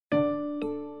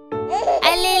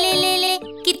अले ले ले ले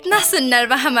कितना सुंदर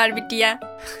बा हमार बिटिया।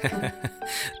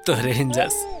 तोहरे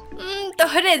जस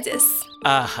तोहरे जस।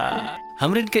 आहा,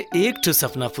 हमरे के एक ठो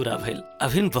सपना पूरा भइल,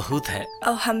 अभिन बहुत है।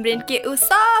 और हमरे के उ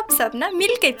सब सपना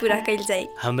मिल के पूरा कइल जाई।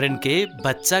 हमरे के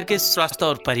बच्चा के स्वास्थ्य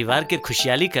और परिवार के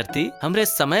खुशहाली करती, हमरे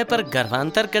समय पर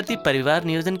गर्भांतर करती परिवार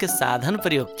नियोजन के साधन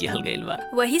प्रयोग किहल गइल बा।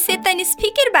 वही से तनिस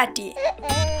फिकिर बाटी।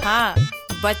 हाँ,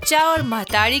 बच्चा और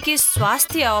महतारी के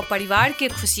स्वास्थ्य और परिवार के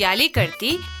खुशहाली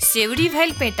करती सेवरी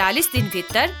भइल 45 दिन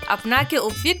भीतर अपना के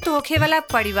उपयुक्त होखे वाला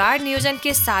परिवार नियोजन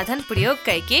के साधन प्रयोग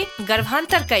करके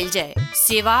गर्भांतर कइल जाए।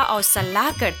 सेवा और सलाह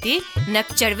करती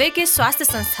नकचरवे के स्वास्थ्य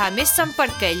संस्था में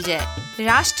संपर्क कइल जाए।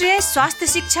 राष्ट्रीय स्वास्थ्य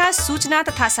शिक्षा सूचना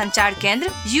तथा संचार केंद्र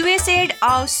USAID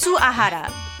और सुआहारा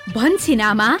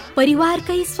भन्छिनामा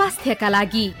परिवारकै स्वास्थ्यका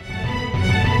लागि।